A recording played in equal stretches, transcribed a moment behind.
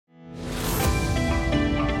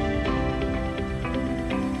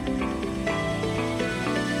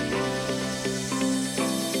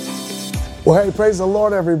Well, hey, praise the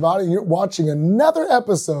Lord, everybody. You're watching another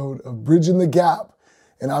episode of Bridging the Gap,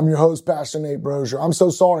 and I'm your host, Pastor Nate Brozier. I'm so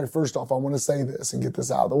sorry. First off, I want to say this and get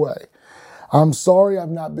this out of the way. I'm sorry I've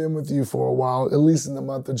not been with you for a while, at least in the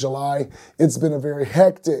month of July. It's been a very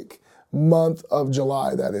hectic month of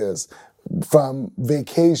July, that is, from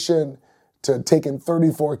vacation to taking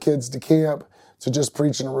 34 kids to camp to just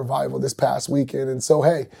preaching a revival this past weekend. And so,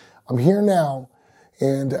 hey, I'm here now,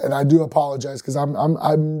 and I do apologize because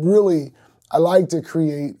I like to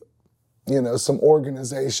create, some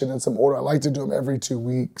organization and some order. I like to do them every 2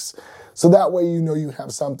 weeks. So that way, you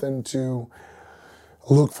have something to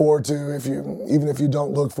look forward to. Even if you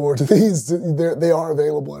don't look forward to these, they are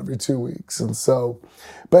available every 2 weeks. And so,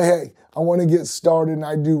 but hey, I want to get started, and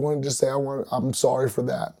I do want to just say I'm sorry for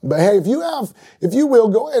that. But hey, if you will,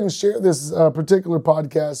 go ahead and share this particular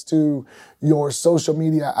podcast to your social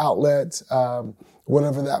media outlet,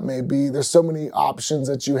 whatever that may be. There's so many options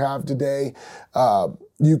that you have today.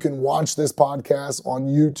 You can watch this podcast on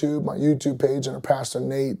YouTube, my YouTube page under Pastor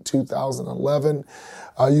Nate 2011.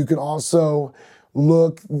 You can also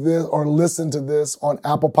listen to this on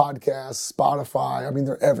Apple Podcasts, Spotify. I mean,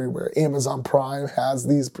 they're everywhere. Amazon Prime has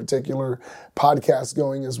these particular podcasts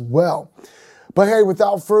going as well. But hey,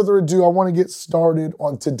 without further ado, I want to get started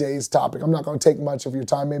on today's topic. I'm not going to take much of your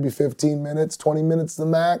time, maybe 15 minutes, 20 minutes the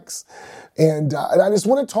max. And I just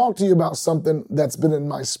want to talk to you about something that's been in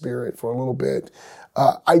my spirit for a little bit,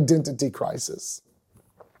 identity crisis.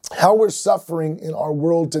 How we're suffering in our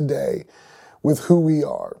world today with who we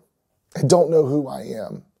are. I don't know who I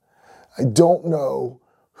am. I don't know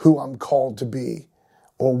who I'm called to be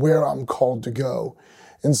or where I'm called to go.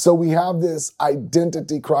 And so we have this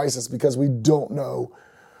identity crisis because we don't know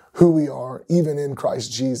who we are, even in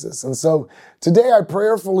Christ Jesus. And so today I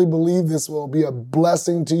prayerfully believe this will be a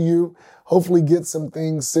blessing to you. Hopefully get some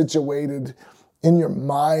things situated in your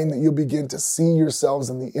mind that you'll begin to see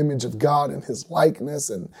yourselves in the image of God and his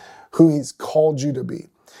likeness and who he's called you to be.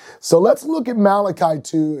 So let's look at Malachi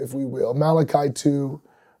 2, if we will. Malachi 2,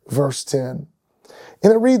 verse 10.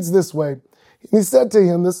 And it reads this way. He said to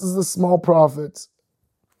him, this is the small prophet,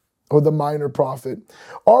 or the minor prophet,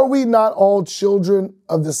 are we not all children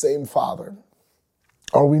of the same Father?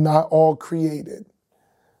 Are we not all created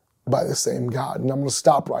by the same God? And I'm going to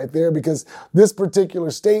stop right there because this particular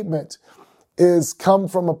statement is come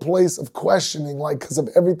from a place of questioning, because of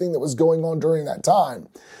everything that was going on during that time.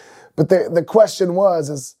 But the question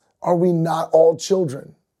is, are we not all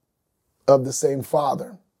children of the same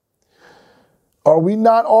Father? Are we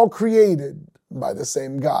not all created by the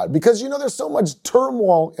same God? Because, there's so much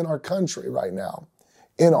turmoil in our country right now,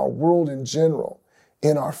 in our world in general,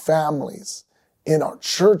 in our families, in our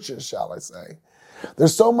churches, shall I say.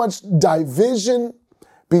 There's so much division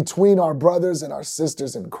between our brothers and our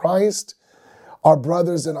sisters in Christ, our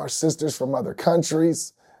brothers and our sisters from other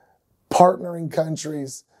countries, partnering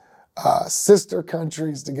countries, sister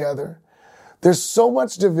countries together. There's so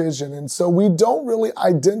much division, and so we don't really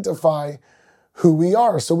identify who we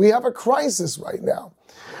are. So we have a crisis right now.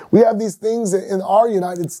 We have these things in our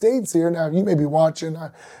United States here. Now, you may be watching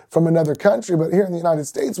from another country, but here in the United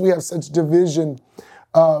States, we have such division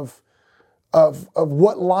of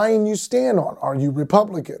what line you stand on. Are you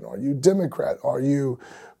Republican? Are you Democrat? Are you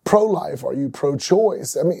pro-life? Are you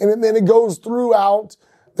pro-choice? I mean, and then it goes throughout.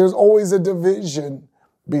 There's always a division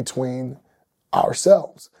between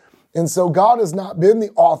ourselves. And so God has not been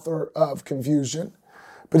the author of confusion,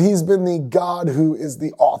 but he's been the God who is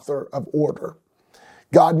the author of order.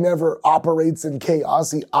 God never operates in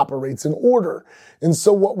chaos. He operates in order. And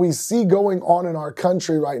so what we see going on in our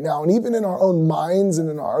country right now, and even in our own minds and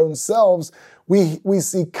in our own selves, we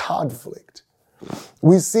see conflict.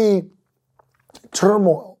 We see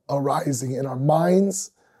turmoil arising in our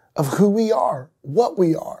minds of who we are, what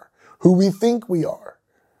we are, who we think we are,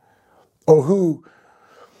 or who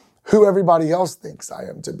everybody else thinks I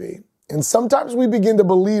am to be. And sometimes we begin to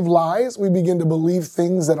believe lies. We begin to believe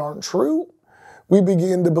things that aren't true. We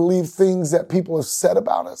begin to believe things that people have said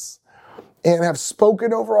about us and have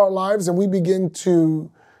spoken over our lives. And we begin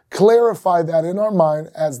to clarify that in our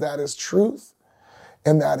mind as that is truth.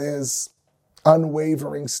 And that is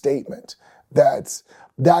unwavering statement. That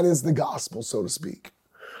is the gospel, so to speak.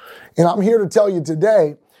 And I'm here to tell you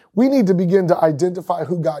today, we need to begin to identify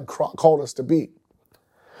who God called us to be.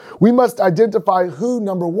 We must identify who,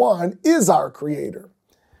 number one, is our creator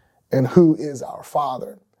and who is our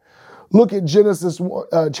Father. Look at Genesis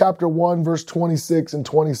chapter 1, verse 26 and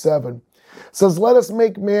 27. It says, let us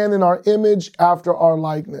make man in our image after our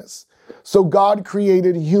likeness. So God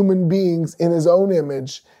created human beings in his own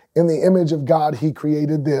image. In the image of God, he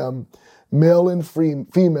created them. Male and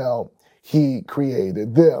female, he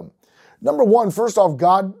created them. Number one, first off,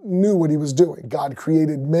 God knew what he was doing. God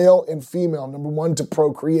created male and female, number one, to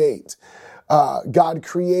procreate. God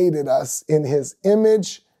created us in his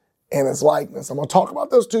image and his likeness. I'm going to talk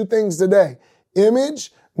about those two things today.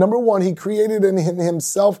 Image, number one, he created in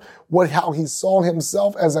himself how he saw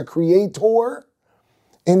himself as a creator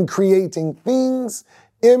in creating things.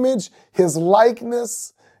 Image, his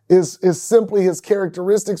likeness is simply his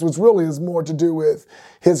characteristics, which really is more to do with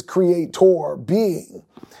his creator being,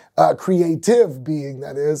 creative being,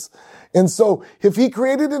 that is. And so if he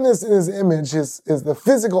created in his image, is the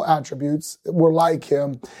physical attributes that were like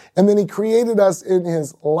him, and then he created us in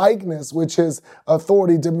his likeness, which is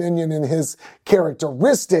authority, dominion, and his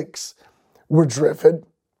characteristics were driven,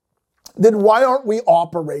 then why aren't we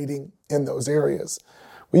operating in those areas?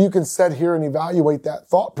 Well, you can sit here and evaluate that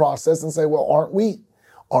thought process and say, well, aren't we?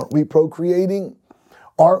 Aren't we procreating?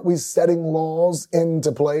 Aren't we setting laws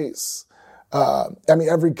into place?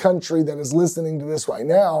 Every country that is listening to this right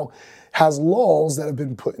now has laws that have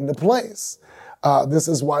been put into place. This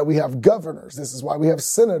is why we have governors. This is why we have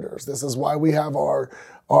senators. This is why we have our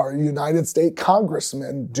United States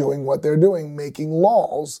congressmen doing what they're doing, making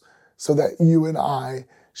laws so that you and I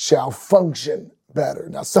shall function better.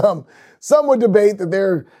 Now, some would debate that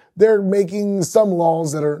they're making some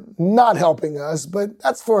laws that are not helping us, but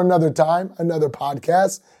that's for another time, another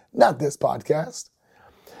podcast, not this podcast.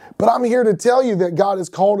 But I'm here to tell you that God has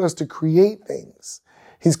called us to create things.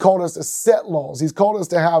 He's called us to set laws. He's called us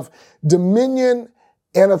to have dominion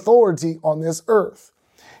and authority on this earth.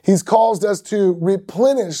 He's caused us to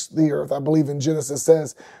replenish the earth. I believe in Genesis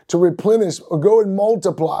says to replenish or go and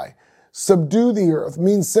multiply. Subdue the earth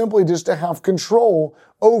means simply just to have control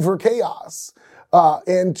over chaos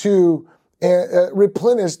and to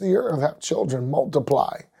replenish the earth, have children,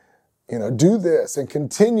 multiply, do this and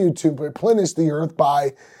continue to replenish the earth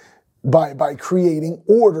by creating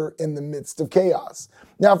order in the midst of chaos.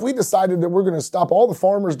 Now, if we decided that we're going to stop, all the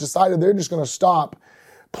farmers decided they're just going to stop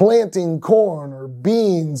planting corn or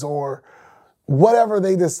beans or whatever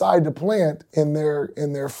they decide to plant in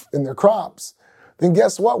their crops, then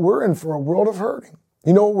guess what? We're in for a world of hurting.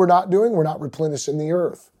 You know what we're not doing? We're not replenishing the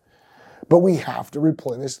earth. But we have to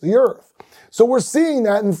replenish the earth. So we're seeing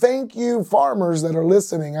that, and thank you farmers that are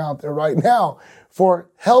listening out there right now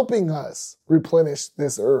for helping us replenish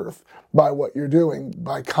this earth by what you're doing,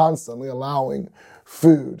 by constantly allowing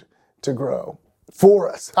food to grow for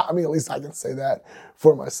us. At least I can say that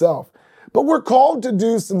for myself. But we're called to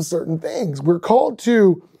do some certain things. We're called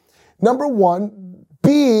to, number one,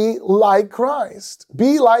 be like Christ,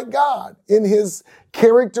 be like God in his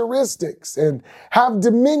characteristics and have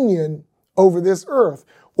dominion over this earth.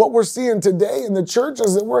 What we're seeing today in the church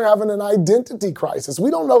is that we're having an identity crisis. We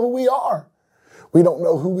don't know who we are. We don't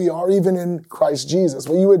know who we are even in Christ Jesus.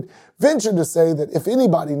 Well, you would venture to say that if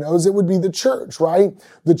anybody knows, it would be the church, right?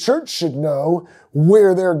 The church should know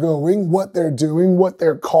where they're going, what they're doing, what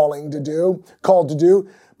they're called to do.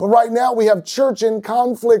 But right now we have church in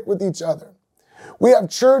conflict with each other. We have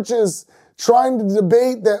churches trying to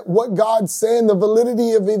debate that what God's saying, the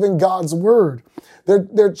validity of even God's word.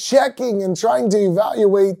 They're checking and trying to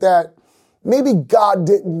evaluate that maybe God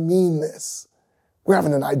didn't mean this. We're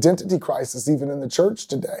having an identity crisis even in the church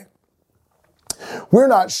today. We're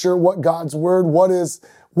not sure what God's word, what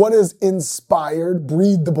is inspired,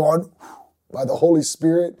 breathed upon by the Holy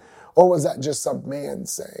Spirit, or was that just some man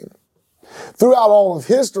saying? Throughout all of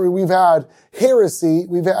history, we've had heresy,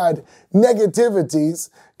 we've had negativities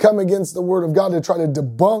come against the word of God to try to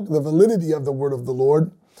debunk the validity of the word of the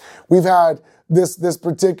Lord. We've had this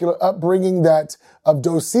particular upbringing of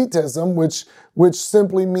Docetism, which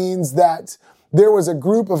simply means that there was a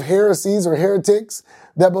group of heresies or heretics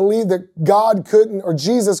that believed that God couldn't, or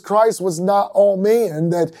Jesus Christ was not all man,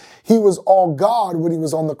 that he was all God when he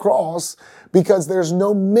was on the cross, because there's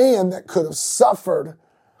no man that could have suffered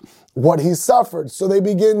what he suffered. So they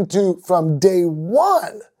begin to, from day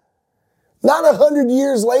one, not 100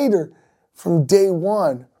 years later, from day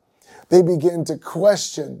one, they begin to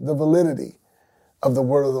question the validity of the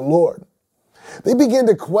word of the Lord. They begin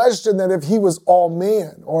to question that if he was all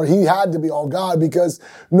man, or he had to be all God, because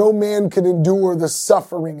no man could endure the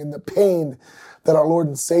suffering and the pain that our Lord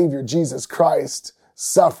and Savior Jesus Christ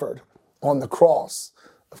suffered on the cross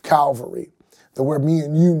of Calvary. That where me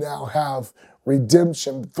and you now have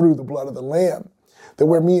redemption through the blood of the Lamb. That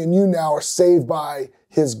where me and you now are saved by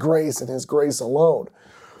his grace and his grace alone.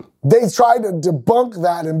 They try to debunk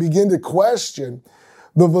that and begin to question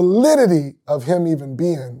the validity of him even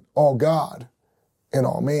being all God and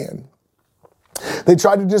all man. They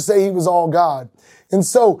tried to just say he was all God. And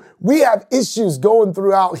so we have issues going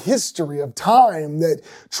throughout history of time that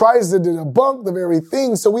tries to debunk the very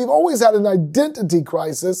thing. So we've always had an identity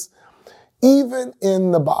crisis, even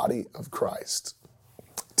in the body of Christ.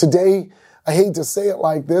 Today, I hate to say it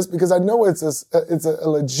like this because I know it's a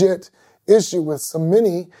legit issue with so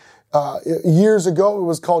many. Years ago, it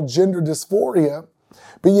was called gender dysphoria.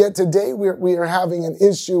 But yet today we are having an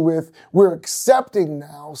issue with, we're accepting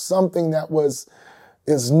now something that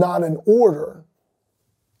is not in order,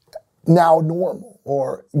 now normal,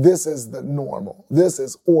 or this is the normal. This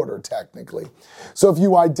is order technically. So if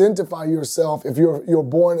you identify yourself, if you're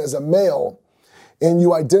born as a male and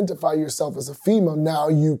you identify yourself as a female, now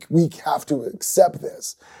we have to accept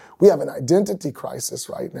this. We have an identity crisis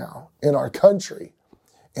right now in our country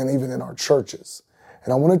and even in our churches.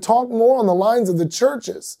 And I want to talk more on the lines of the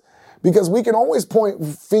churches because we can always point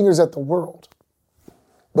fingers at the world.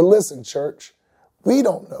 But listen, church, we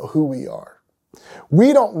don't know who we are.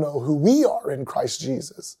 We don't know who we are in Christ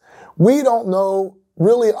Jesus. We don't know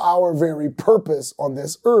really our very purpose on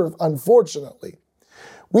this earth, unfortunately.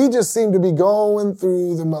 We just seem to be going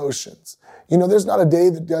through the motions. You know, there's not a day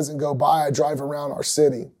that doesn't go by. I drive around our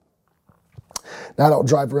city. Now, I don't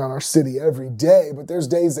drive around our city every day, but there's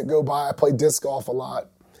days that go by. I play disc golf a lot.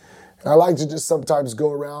 And I like to just sometimes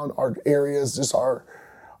go around our areas, just our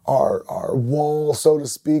wall, so to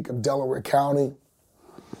speak, of Delaware County,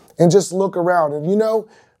 and just look around. And you know,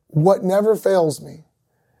 what never fails me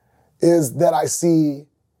is that I see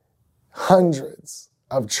hundreds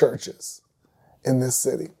of churches in this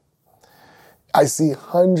city. I see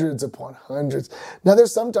hundreds upon hundreds. Now,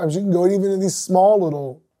 there's sometimes you can go even in these small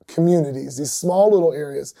little communities, these small little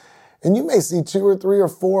areas, and you may see 2 or 3 or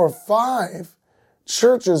 4 or 5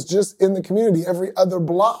 churches just in the community every other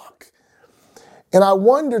block. And I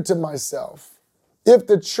wonder to myself, if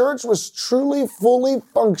the church was truly, fully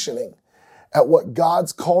functioning at what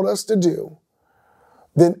God's called us to do,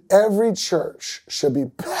 then every church should be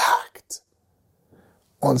packed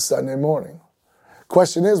on Sunday morning.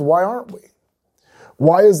 Question is, why aren't we?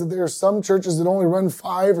 Why is it there are some churches that only run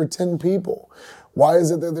 5 or 10 people? Why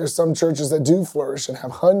is it that there's some churches that do flourish and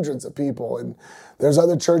have hundreds of people? And there's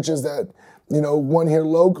other churches that, you know, one here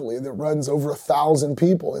locally that runs over 1,000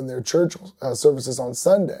 people in their church services on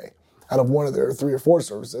Sunday out of one of their 3 or 4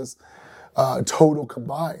 services, total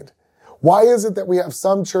combined. Why is it that we have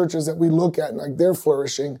some churches that we look at and like they're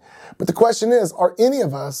flourishing? But the question is, are any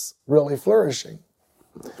of us really flourishing?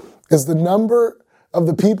 Is the number of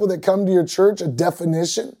the people that come to your church a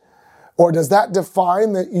definition? Or does that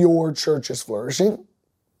define that your church is flourishing?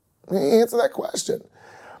 Answer that question.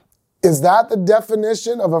 Is that the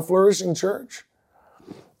definition of a flourishing church?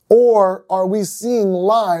 Or are we seeing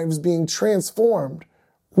lives being transformed,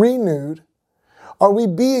 renewed? Are we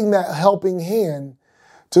being that helping hand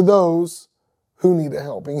to those who need a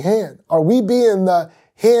helping hand? Are we being the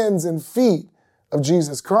hands and feet of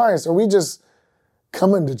Jesus Christ? Are we just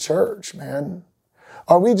coming to church, man?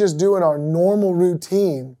 Are we just doing our normal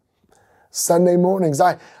routine Sunday mornings?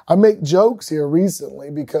 I make jokes here recently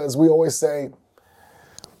because we always say,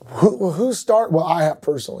 I have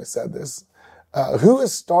personally said this. Who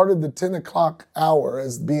has started the 10 o'clock hour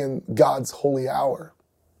as being God's holy hour?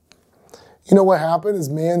 You know what happened is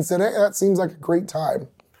man said, hey, that seems like a great time.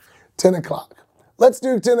 10 o'clock. Let's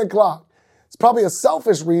do 10 o'clock. It's probably a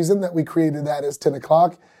selfish reason that we created that as 10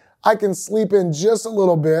 o'clock. I can sleep in just a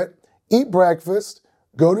little bit, eat breakfast,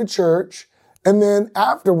 go to church, and then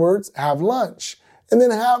afterwards have lunch, and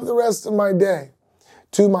then have the rest of my day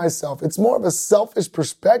to myself. It's more of a selfish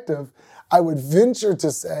perspective, I would venture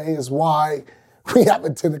to say, is why we have a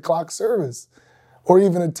 10 o'clock service, or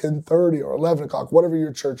even a 10:30 or 11 o'clock, whatever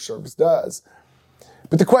your church service does.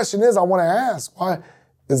 But the question is, I want to ask, why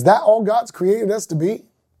is that all God's created us to be?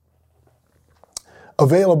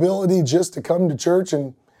 Availability just to come to church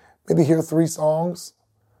and maybe hear 3 songs,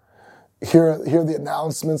 hear the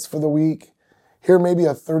announcements for the week, hear maybe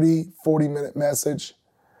a 30, 40-minute message,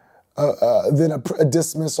 then a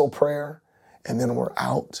dismissal prayer, and then we're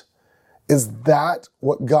out. Is that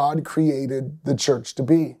what God created the church to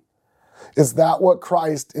be? Is that what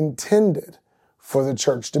Christ intended for the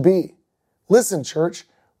church to be? Listen, church,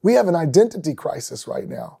 we have an identity crisis right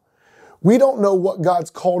now. We don't know what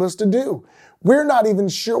God's called us to do. We're not even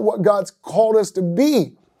sure what God's called us to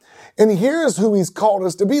be. And here's who he's called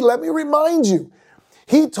us to be. Let me remind you.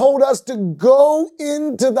 He told us to go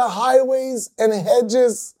into the highways and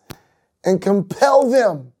hedges and compel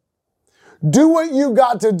them. Do what you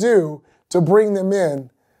got to do to bring them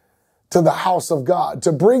in to the house of God,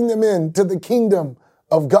 to bring them in to the kingdom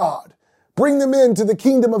of God. Bring them into the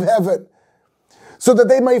kingdom of heaven. so that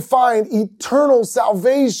they may find eternal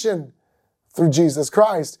salvation through Jesus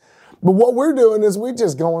Christ. But what we're doing is we're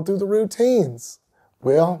just going through the routines.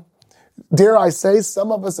 Well, dare I say,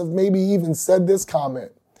 some of us have maybe even said this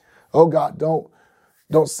comment. Oh God,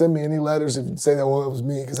 don't send me any letters if you say that, well, it was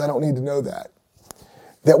me, because I don't need to know that.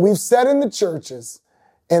 That we've said in the churches,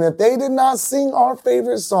 and if they did not sing our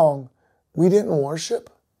favorite song, we didn't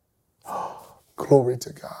worship. Glory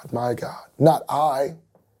to God, my God, not I.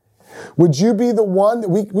 Would you be the one that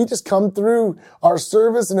we just come through our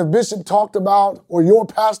service and a bishop talked about, or your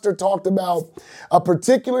pastor talked about a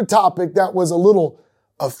particular topic that was a little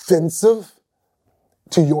offensive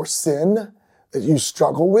to your sin that you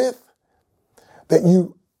struggle with, that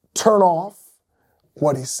you turn off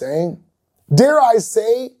what he's saying? Dare I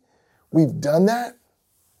say we've done that?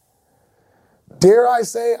 Dare I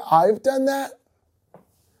say I've done that?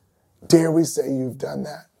 Dare we say you've done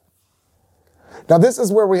that? Now, this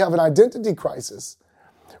is where we have an identity crisis.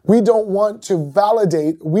 We don't want to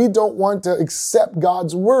validate, we don't want to accept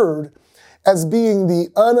God's word as being the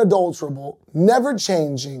unadulterable, never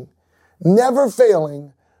changing, never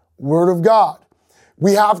failing word of God.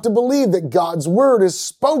 We have to believe that God's word is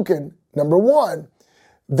spoken, number one,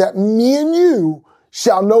 that me and you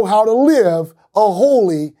shall know how to live a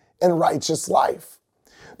holy and righteous life.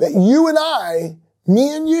 That you and I,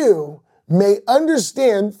 me and you, may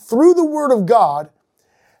understand through the word of God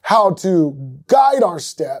how to guide our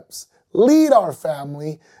steps, lead our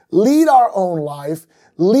family, lead our own life,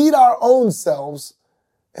 lead our own selves,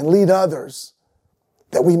 and lead others,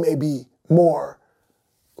 that we may be more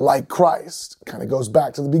like Christ. Kind of goes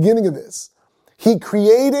back to the beginning of this. He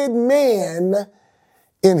created man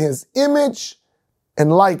in his image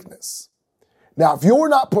and likeness. Now, if you're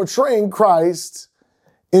not portraying Christ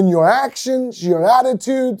in your actions, your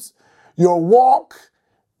attitudes, your walk,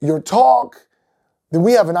 your talk, then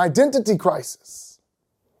we have an identity crisis.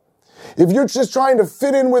 If you're just trying to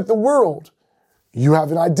fit in with the world, you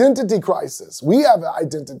have an identity crisis. We have an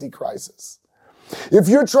identity crisis. If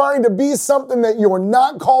you're trying to be something that you're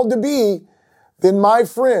not called to be, then my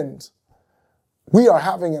friend, we are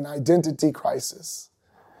having an identity crisis.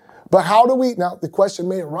 But how do we, now the question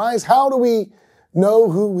may arise, how do we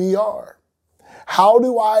know who we are? How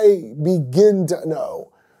do I begin to know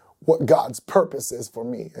what God's purpose is for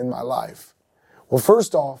me in my life? Well,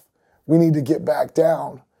 first off, we need to get back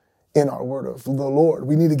down in our word of the Lord.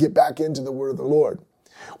 We need to get back into the word of the Lord.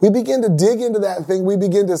 We begin to dig into that thing. We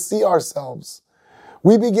begin to see ourselves.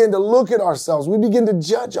 We begin to look at ourselves. We begin to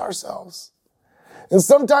judge ourselves. And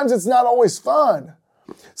sometimes it's not always fun.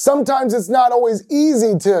 Sometimes it's not always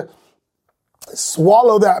easy to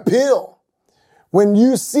swallow that pill. When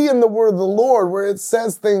you see in the word of the Lord where it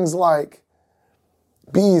says things like,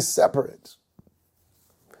 be ye separate,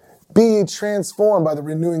 be ye transformed by the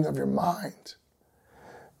renewing of your mind.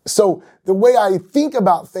 So the way I think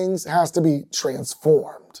about things has to be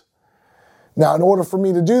transformed. Now, in order for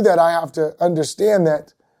me to do that, I have to understand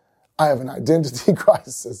that I have an identity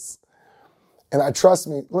crisis. And I trust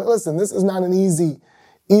me, listen, this is not an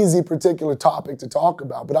easy particular topic to talk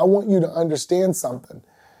about, but I want you to understand something.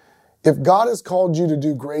 If God has called you to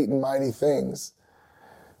do great and mighty things,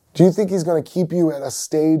 do you think he's going to keep you at a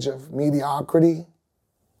stage of mediocrity?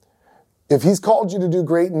 If he's called you to do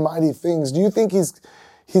great and mighty things, do you think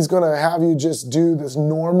he's going to have you just do this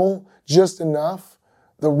normal, just enough,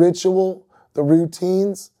 the ritual, the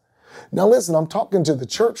routines? Now listen, I'm talking to the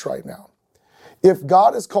church right now. If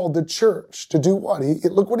God has called the church to do what?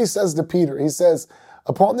 Look what he says to Peter. He says,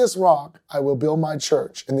 upon this rock I will build my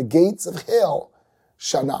church, and the gates of hell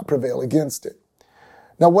shall not prevail against it.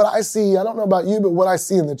 Now what I see, I don't know about you, but what I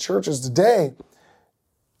see in the churches today,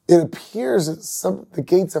 it appears that the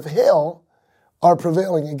gates of hell are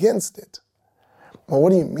prevailing against it. Well,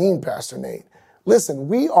 what do you mean, Pastor Nate? Listen,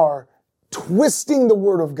 we are twisting the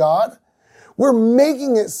word of God. We're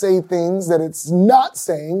making it say things that it's not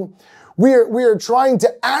saying. We are trying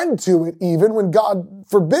to add to it even when God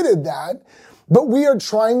forbid that. But we are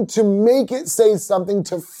trying to make it say something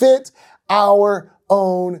to fit our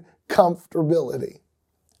own comfortability.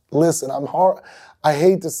 Listen, I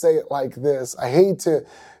hate to say it like this.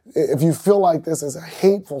 If you feel like this is a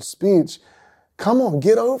hateful speech, come on,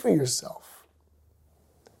 get over yourself.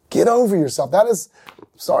 Get over yourself.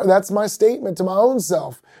 That's my statement to my own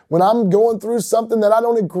self. When I'm going through something that I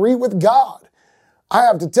don't agree with God, I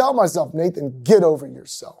have to tell myself, Nathan, get over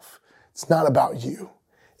yourself. It's not about you.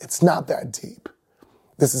 It's not that deep.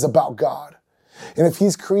 This is about God. And if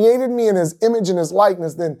he's created me in his image and his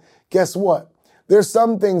likeness, then guess what? There's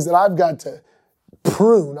some things that I've got to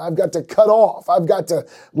prune. I've got to cut off. I've got to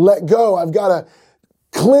let go. I've got to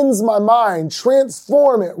cleanse my mind,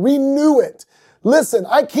 transform it, renew it, Listen,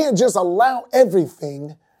 I can't just allow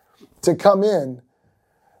everything to come in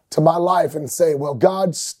to my life and say, well,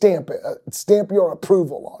 God, stamp your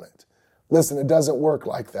approval on it. Listen, it doesn't work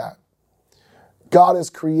like that. God has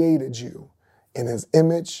created you in his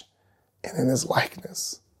image and in his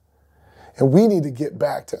likeness. And we need to get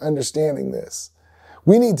back to understanding this.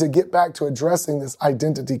 We need to get back to addressing this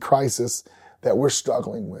identity crisis that we're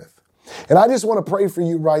struggling with. And I just want to pray for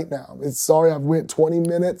you right now. Sorry I've went 20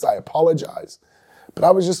 minutes. I apologize. But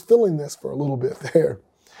I was just feeling this for a little bit there.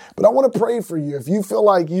 But I want to pray for you. If you feel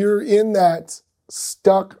like you're in that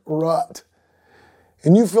stuck rut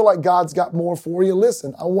and you feel like God's got more for you,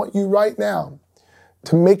 listen, I want you right now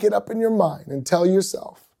to make it up in your mind and tell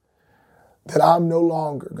yourself that I'm no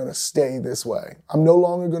longer going to stay this way. I'm no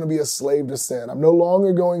longer going to be a slave to sin. I'm no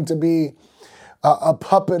longer going to be a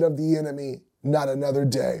puppet of the enemy, not another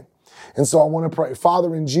day. And so I want to pray.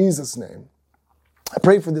 Father, in Jesus' name, I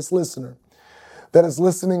pray for this listener that is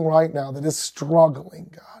listening right now, that is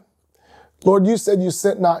struggling, God. Lord, you said you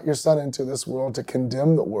sent not your son into this world to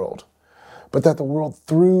condemn the world, but that the world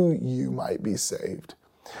through you might be saved.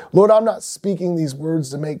 Lord, I'm not speaking these words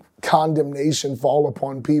to make condemnation fall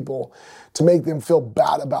upon people, to make them feel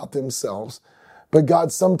bad about themselves. But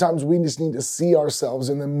God, sometimes we just need to see ourselves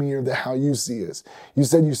in the mirror that how you see us. You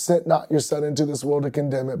said you sent not your son into this world to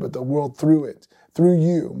condemn it, but the world through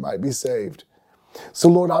you might be saved. So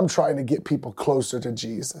Lord, I'm trying to get people closer to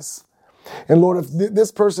Jesus. And Lord, if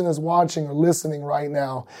this person is watching or listening right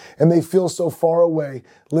now and they feel so far away,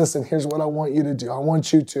 listen, here's what I want you to do. I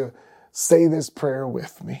want you to say this prayer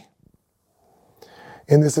with me.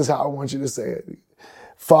 And this is how I want you to say it.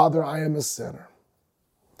 Father, I am a sinner,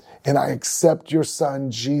 and I accept your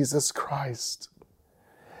son, Jesus Christ,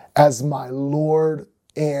 as my Lord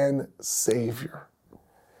and Savior.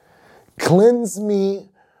 Cleanse me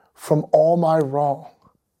from all my wrong,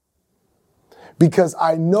 because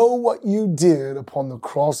I know what you did upon the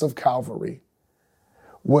cross of Calvary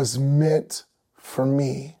was meant for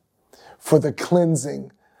me, for the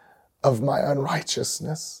cleansing of my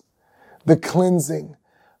unrighteousness, the cleansing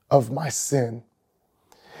of my sin.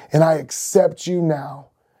 And I accept you now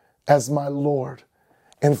as my Lord.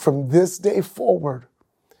 And from this day forward,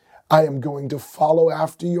 I am going to follow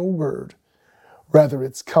after your word, whether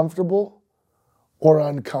it's comfortable or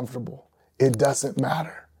uncomfortable. It doesn't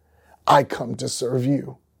matter. I come to serve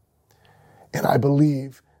you. And I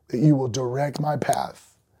believe that you will direct my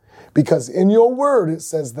path, because in your word, it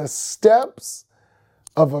says the steps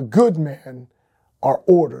of a good man are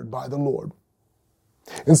ordered by the Lord.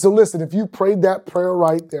 And so listen, if you prayed that prayer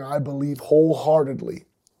right there, I believe wholeheartedly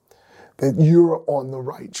that you're on the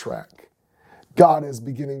right track. God is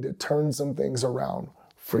beginning to turn some things around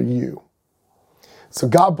for you. So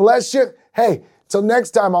God bless you. Hey, till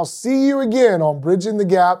next time, I'll see you again on Bridging the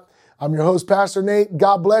Gap. I'm your host, Pastor Nate.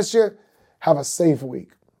 God bless you. Have a safe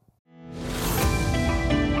week.